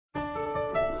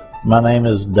My name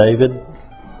is David.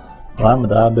 I'm a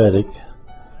diabetic,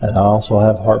 and I also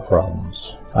have heart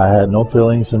problems. I had no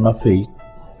feelings in my feet.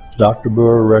 Dr.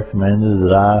 Brewer recommended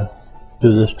that I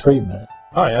do this treatment.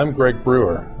 Hi, I'm Greg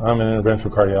Brewer. I'm an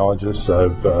interventional cardiologist.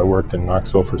 I've worked in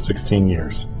Knoxville for 16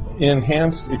 years.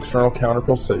 Enhanced external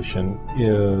counterpulsation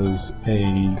is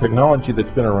a technology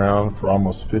that's been around for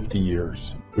almost 50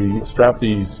 years. We strap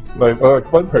these like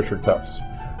blood pressure cuffs,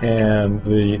 and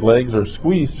the legs are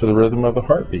squeezed to the rhythm of the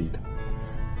heartbeat.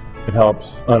 It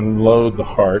helps unload the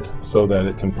heart so that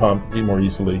it can pump more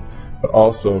easily, but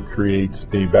also creates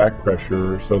a back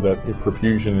pressure so that the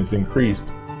perfusion is increased.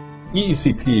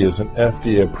 ECP is an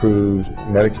FDA-approved,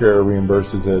 Medicare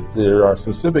reimburses it. There are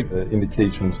specific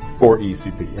indications for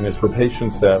ECP, and it's for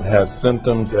patients that have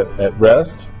symptoms at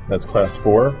rest, that's class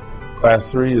 4.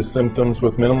 Class 3 is symptoms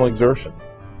with minimal exertion.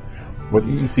 What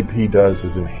ECP does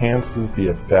is enhances the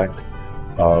effect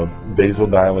of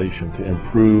vasodilation to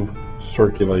improve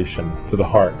circulation to the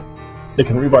heart. It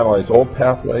can revitalize old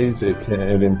pathways, it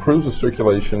improves the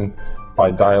circulation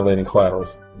by dilating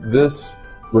collaterals. This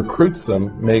recruits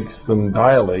them, makes them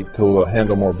dilate to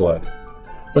handle more blood.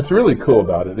 What's really cool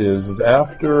about it is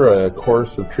after a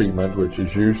course of treatment, which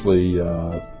is usually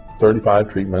 35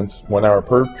 treatments, 1 hour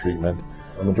per treatment,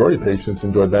 a majority of patients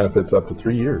enjoy benefits up to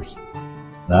 3 years.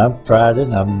 I've tried it,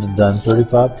 and I've done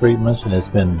 35 treatments, and it's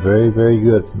been very, very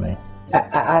good for me.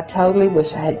 I totally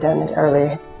wish I had done it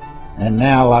earlier. And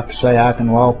now, like I say, I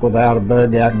can walk without a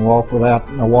buggy, I can walk without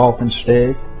a walking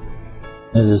stick.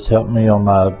 It has helped me on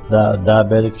my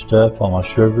diabetic stuff, on my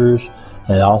sugars,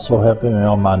 and it also helped me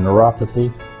on my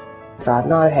neuropathy. So I've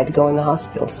not had to go in the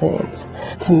hospital since.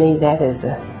 To me, that is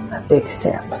a big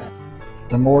step.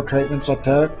 The more treatments I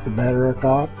took, the better I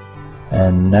got.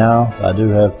 And now I do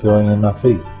have feeling in my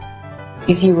feet.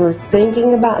 If you were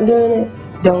thinking about doing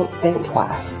it, don't think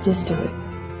twice. Just do it.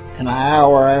 An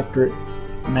hour after it,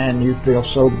 man, you feel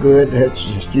so good, it's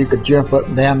just you could jump up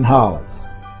and down and holler.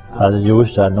 I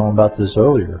wish I'd known about this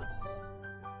earlier.